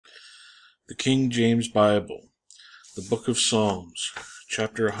The King James Bible, the Book of Psalms,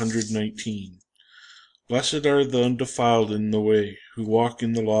 chapter 119. Blessed are the undefiled in the way, who walk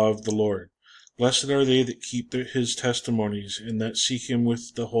in the law of the Lord. Blessed are they that keep his testimonies, and that seek him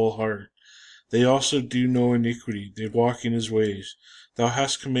with the whole heart. They also do no iniquity, they walk in his ways. Thou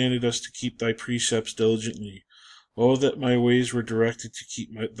hast commanded us to keep thy precepts diligently. Oh, that my ways were directed to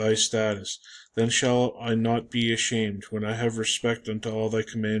keep thy statutes. Then shall I not be ashamed, when I have respect unto all thy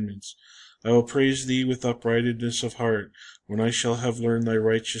commandments. I will praise thee with uprightness of heart, when I shall have learned thy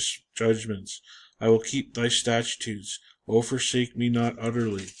righteous judgments. I will keep thy statutes. O forsake me not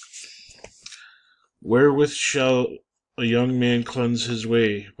utterly. Wherewith shall a young man cleanse his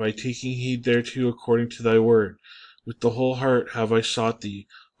way? By taking heed thereto according to thy word. With the whole heart have I sought thee.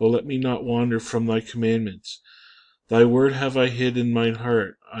 O let me not wander from thy commandments. Thy word have I hid in mine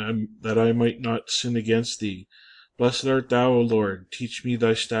heart, that I might not sin against thee. Blessed art thou, O Lord. Teach me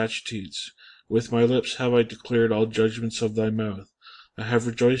thy statutes. With my lips have I declared all judgments of thy mouth. I have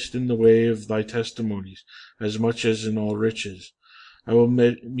rejoiced in the way of thy testimonies, as much as in all riches. I will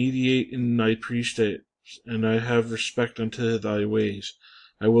meditate in thy precepts, and I have respect unto thy ways.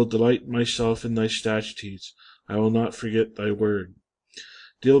 I will delight myself in thy statutes. I will not forget thy word.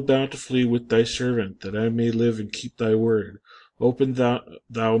 Deal bountifully with thy servant, that I may live and keep thy word. Open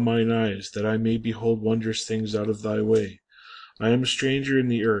thou mine eyes, that I may behold wondrous things out of thy way. I am a stranger in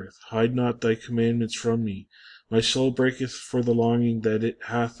the earth. Hide not thy commandments from me. My soul breaketh for the longing that it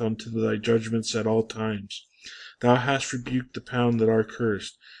hath unto thy judgments at all times. Thou hast rebuked the pound that are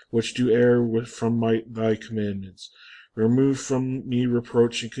cursed, which do err from thy commandments. Remove from me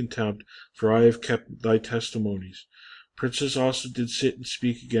reproach and contempt, for I have kept thy testimonies. Princes also did sit and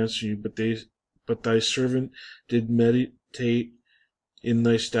speak against me, but thy servant did meditate in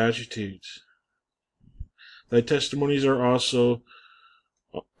thy statutes. Thy testimonies also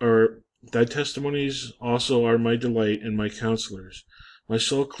are my delight and my counselors. My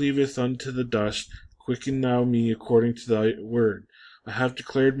soul cleaveth unto the dust. Quicken thou me according to thy word. I have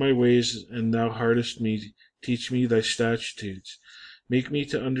declared my ways, and thou heartest me. Teach me thy statutes. Make me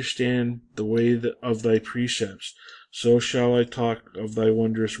to understand the way of thy precepts. So shall I talk of thy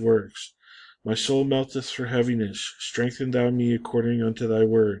wondrous works. My soul melteth for heaviness. Strengthen thou me according unto thy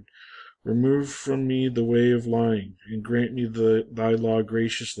word. Remove from me the way of lying, and grant me thy law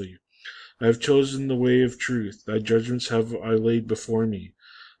graciously. I have chosen the way of truth. Thy judgments have I laid before me.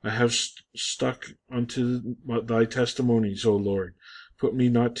 I have stuck unto thy testimonies, O Lord. Put me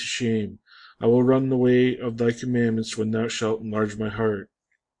not to shame. I will run the way of thy commandments when thou shalt enlarge my heart.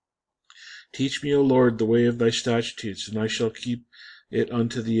 Teach me, O Lord, the way of thy statutes, and I shall keep it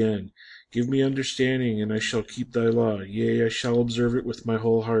unto the end. Give me understanding, and I shall keep thy law. Yea, I shall observe it with my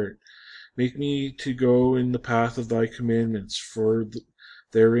whole heart. Make me to go in the path of thy commandments, for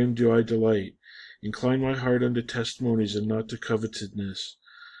therein do I delight. Incline my heart unto testimonies, and not to covetousness.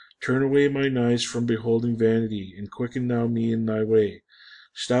 Turn away mine eyes from beholding vanity, and quicken thou me in thy way.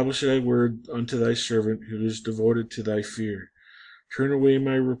 Establish thy word unto thy servant, who is devoted to thy fear. Turn away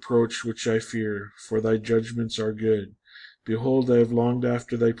my reproach which I fear, for thy judgments are good. Behold, I have longed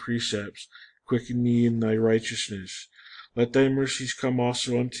after thy precepts. Quicken me in thy righteousness. Let thy mercies come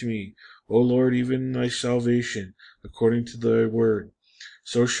also unto me, O Lord, even in thy salvation, according to thy word.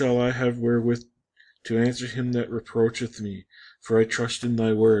 So shall I have wherewith to answer him that reproacheth me, for I trust in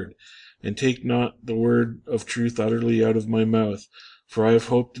thy word. And take not the word of truth utterly out of my mouth, for I have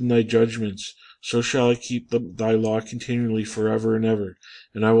hoped in thy judgments. So shall I keep thy law continually forever and ever.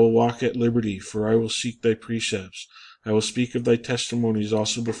 And I will walk at liberty, for I will seek thy precepts. I will speak of thy testimonies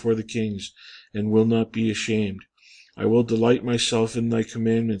also before the kings, and will not be ashamed. I will delight myself in thy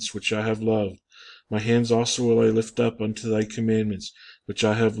commandments, which I have loved. My hands also will I lift up unto thy commandments, which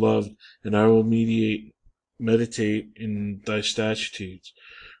I have loved, and I will meditate in thy statutes.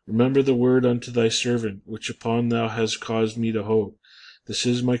 Remember the word unto thy servant, which upon thou hast caused me to hope. This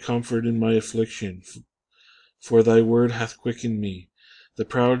is my comfort in my affliction, for thy word hath quickened me. The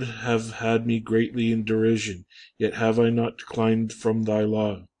proud have had me greatly in derision, yet have I not declined from thy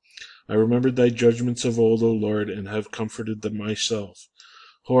law. I remembered thy judgments of old, O Lord, and have comforted myself.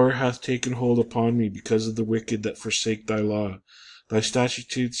 Horror hath taken hold upon me because of the wicked that forsake thy law. Thy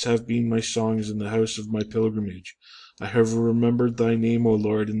statutes have been my songs in the house of my pilgrimage. I have remembered thy name, O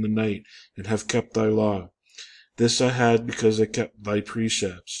Lord, in the night, and have kept thy law. This I had because I kept thy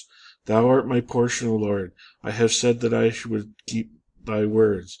precepts. Thou art my portion, O Lord. I have said that I would keep thy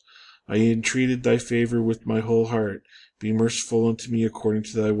words. I entreated thy favor with my whole heart. Be merciful unto me according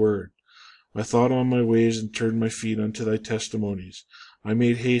to thy word. I thought on my ways, and turned my feet unto thy testimonies. I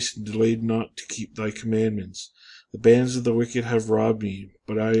made haste and delayed not to keep thy commandments. The bands of the wicked have robbed me,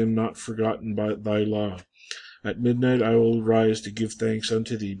 but I am not forgotten by thy law. At midnight I will rise to give thanks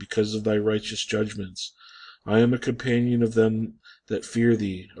unto thee because of thy righteous judgments. I am a companion of them that fear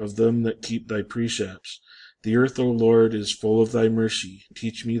thee, of them that keep thy precepts. The earth, O Lord, is full of thy mercy.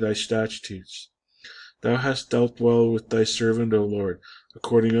 Teach me thy statutes. Thou hast dealt well with thy servant, O Lord,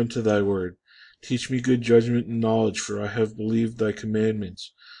 according unto thy word. Teach me good judgment and knowledge, for I have believed thy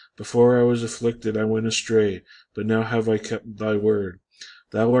commandments. Before I was afflicted I went astray, but now have I kept thy word.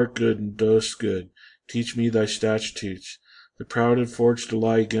 Thou art good and doest good. Teach me thy statutes. The proud have forged a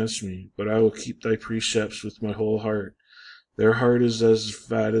lie against me, but I will keep thy precepts with my whole heart. Their heart is as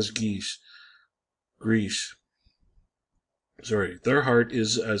fat as grease. Their heart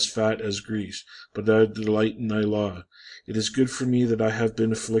is as fat as grease, but I delight in thy law. It is good for me that I have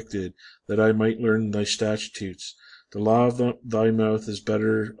been afflicted, that I might learn thy statutes. The law of thy mouth is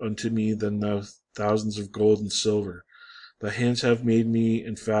better unto me than thousands of gold and silver. Thy hands have made me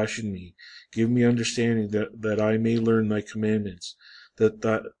and fashioned me. Give me understanding that I may learn thy commandments, that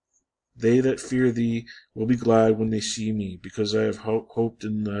they that fear thee will be glad when they see me, because I have hoped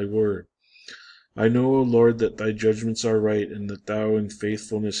in thy word. I know, O Lord, that thy judgments are right, and that thou in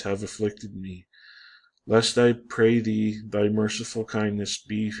faithfulness have afflicted me. Lest I pray thee thy merciful kindness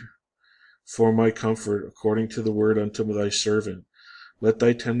be for my comfort, according to the word unto thy servant. Let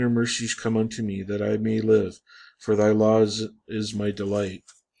thy tender mercies come unto me, that I may live, for thy law is my delight.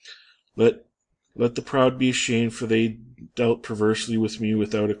 Let the proud be ashamed, for they dealt perversely with me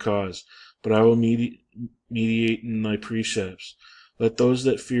without a cause, but I will meditate in thy precepts. Let those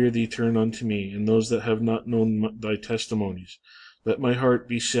that fear thee turn unto me, and those that have not known thy testimonies. Let my heart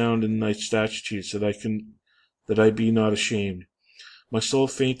be sound in thy statutes, that I be not ashamed. My soul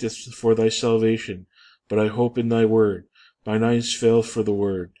fainteth for thy salvation, but I hope in thy word. Mine eyes fail for the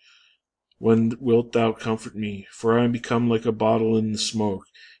word. When wilt thou comfort me? For I am become like a bottle in the smoke,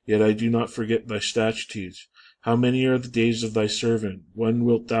 yet I do not forget thy statutes. How many are the days of thy servant? When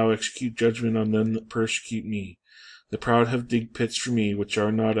wilt thou execute judgment on them that persecute me? The proud have digged pits for me, which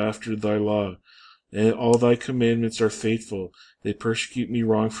are not after thy law. And all thy commandments are faithful. They persecute me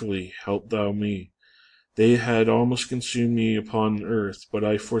wrongfully. Help thou me. They had almost consumed me upon earth, but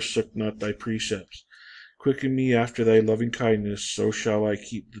I forsook not thy precepts. Quicken me after thy loving kindness, so shall I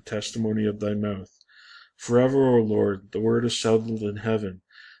keep the testimony of thy mouth. Forever, O Lord, the word is settled in heaven.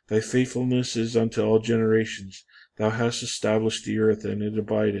 Thy faithfulness is unto all generations. Thou hast established the earth, and it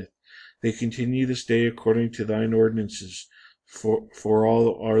abideth. They continue this day according to thine ordinances, for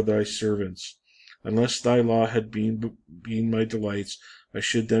all are thy servants. Unless thy law had been my delights, I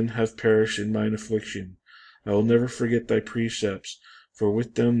should then have perished in mine affliction. I will never forget thy precepts, for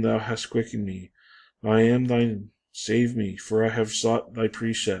with them thou hast quickened me. I am thine. Save me, for I have sought thy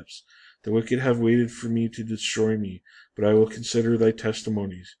precepts. The wicked have waited for me to destroy me, but I will consider thy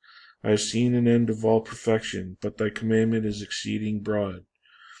testimonies. I have seen an end of all perfection, but thy commandment is exceeding broad.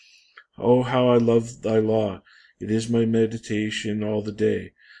 Oh, how I love thy law! It is my meditation all the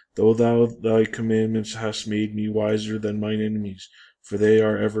day. Though thy commandments hast made me wiser than mine enemies, for they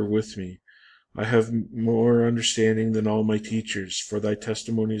are ever with me. I have more understanding than all my teachers, for thy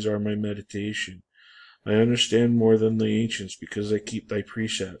testimonies are my meditation. I understand more than the ancients, because I keep thy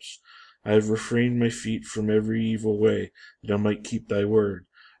precepts. I have refrained my feet from every evil way, that I might keep thy word.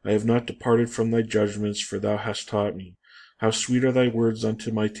 I have not departed from thy judgments, for thou hast taught me. How sweet are thy words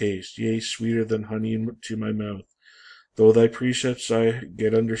unto my taste, yea, sweeter than honey to my mouth. Though thy precepts I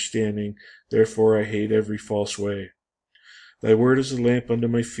get understanding, therefore I hate every false way. Thy word is a lamp unto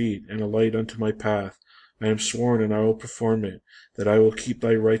my feet, and a light unto my path. I am sworn, and I will perform it, that I will keep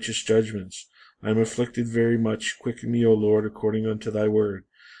thy righteous judgments. I am afflicted very much. Quicken me, O Lord, according unto thy word.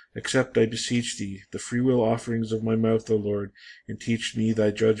 Accept, I beseech thee, the freewill offerings of my mouth, O Lord, and teach me thy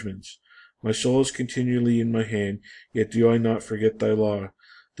judgments. My soul is continually in my hand, yet do I not forget thy law.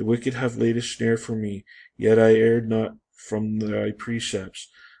 The wicked have laid a snare for me, yet I erred not from thy precepts.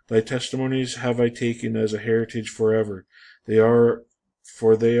 Thy testimonies have I taken as a heritage forever. They are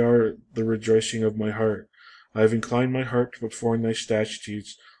the rejoicing of my heart. I have inclined my heart to perform thy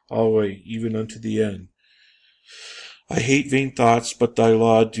statutes always, even unto the end. I hate vain thoughts, but thy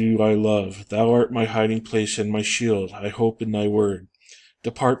law do I love. Thou art my hiding place and my shield. I hope in thy word.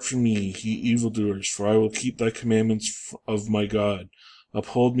 Depart from me, ye evildoers, for I will keep thy commandments of my God.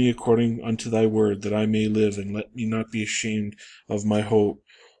 Uphold me according unto thy word, that I may live, and let me not be ashamed of my hope.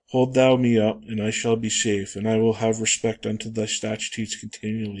 Hold thou me up, and I shall be safe, and I will have respect unto thy statutes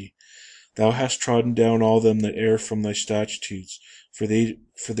continually. Thou hast trodden down all them that err from thy statutes, for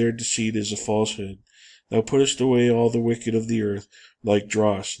their deceit is a falsehood. Thou puttest away all the wicked of the earth like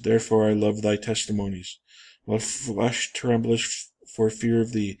dross, therefore I love thy testimonies. My flesh trembleth for fear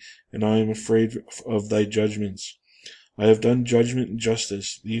of thee, and I am afraid of thy judgments. I have done judgment and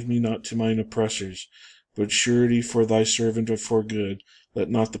justice. Leave me not to mine oppressors, but surety for thy servant for good. Let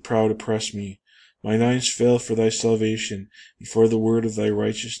not the proud oppress me. Mine eyes fail for thy salvation, and for the word of thy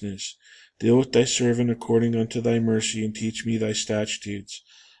righteousness. Deal with thy servant according unto thy mercy, and teach me thy statutes.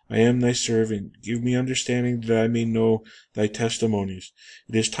 I am thy servant. Give me understanding that I may know thy testimonies.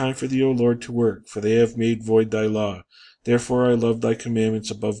 It is time for thee, O Lord, to work, for they have made void thy law. Therefore I love thy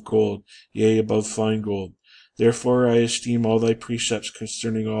commandments above gold, yea, above fine gold. Therefore I esteem all thy precepts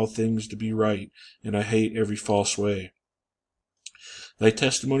concerning all things to be right, and I hate every false way. Thy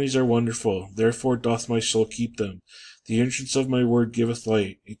testimonies are wonderful, therefore doth my soul keep them. The entrance of my word giveth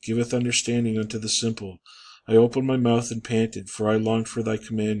light, it giveth understanding unto the simple. I opened my mouth and panted, for I longed for thy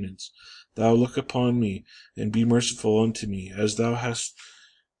commandments. Thou look upon me, and be merciful unto me, as thou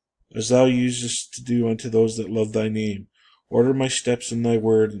usest to do unto those that love thy name. Order my steps in thy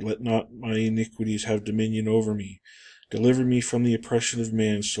word, and let not my iniquities have dominion over me. Deliver me from the oppression of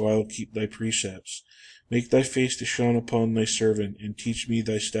man, so I will keep thy precepts. Make thy face to shine upon thy servant, and teach me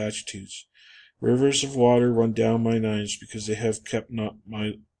thy statutes. Rivers of water run down mine eyes, because they have kept not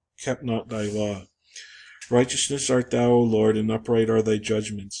thy law. Righteousness art thou, O Lord, and upright are thy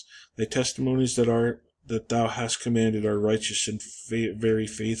judgments. Thy testimonies that thou hast commanded are righteous and very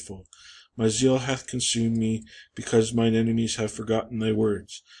faithful. My zeal hath consumed me, because mine enemies have forgotten thy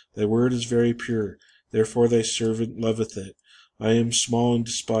words. Thy word is very pure, therefore thy servant loveth it. I am small and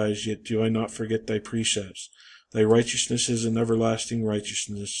despised, yet do I not forget thy precepts. Thy righteousness is an everlasting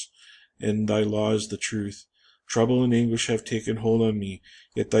righteousness, and thy law is the truth. Trouble and anguish have taken hold on me,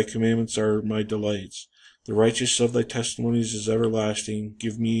 yet thy commandments are my delights. The righteousness of thy testimonies is everlasting.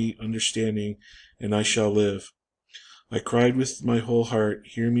 Give me understanding, and I shall live. I cried with my whole heart,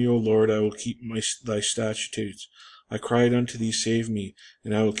 Hear me, O Lord, I will keep thy statutes. I cried unto thee, Save me,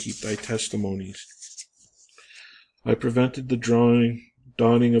 and I will keep thy testimonies. I prevented the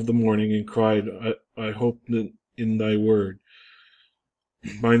dawning of the morning, and cried, I hope in thy word.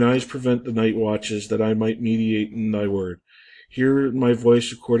 Mine eyes prevent the night watches, that I might meditate in thy word. Hear my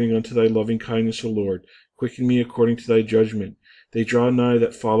voice according unto thy loving kindness, O Lord. Quicken me according to thy judgment. They draw nigh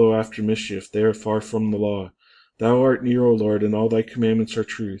that follow after mischief. They are far from the law. Thou art near, O Lord, and all thy commandments are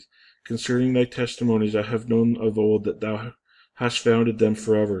truth. Concerning thy testimonies I have known of old that thou hast founded them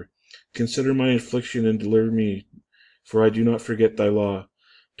forever. Consider my affliction and deliver me, for I do not forget thy law.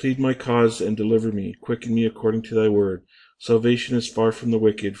 Plead my cause and deliver me. Quicken me according to thy word. Salvation is far from the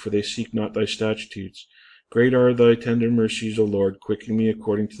wicked, for they seek not thy statutes. Great are thy tender mercies, O Lord. Quicken me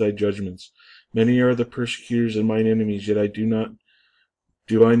according to thy judgments. Many are the persecutors and mine enemies, yet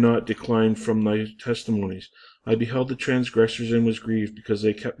do I not decline from thy testimonies. I beheld the transgressors and was grieved, because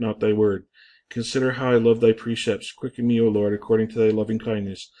they kept not thy word. Consider how I love thy precepts. Quicken me, O Lord, according to thy loving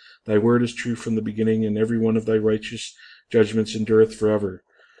kindness. Thy word is true from the beginning, and every one of thy righteous judgments endureth forever.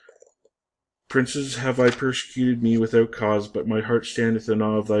 Princes have I persecuted me without cause, but my heart standeth in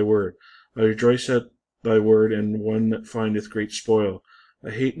awe of thy word. I rejoice at thy word, and one that findeth great spoil. I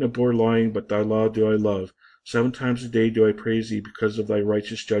hate and abhor lying, but thy law do I love. 7 times a day do I praise thee, because of thy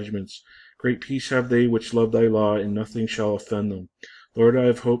righteous judgments. Great peace have they which love thy law, and nothing shall offend them. Lord, I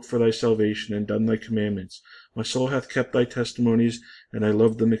have hoped for thy salvation, and done thy commandments. My soul hath kept thy testimonies, and I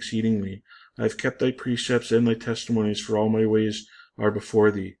love them exceedingly. I have kept thy precepts and thy testimonies, for all my ways are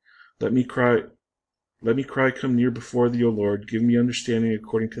before thee. Let me cry, come near before thee, O Lord. Give me understanding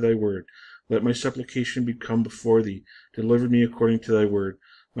according to thy word. Let my supplication be come before thee. Deliver me according to thy word.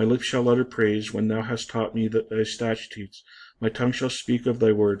 My lips shall utter praise, when thou hast taught me thy statutes. My tongue shall speak of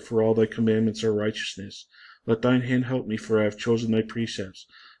thy word, for all thy commandments are righteousness. Let thine hand help me, for I have chosen thy precepts.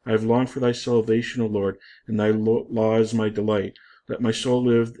 I have longed for thy salvation, O Lord, and thy law is my delight. Let my soul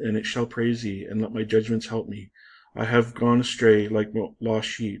live, and it shall praise thee, and let my judgments help me. I have gone astray like lost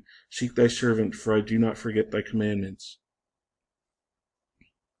sheep. Seek thy servant, for I do not forget thy commandments.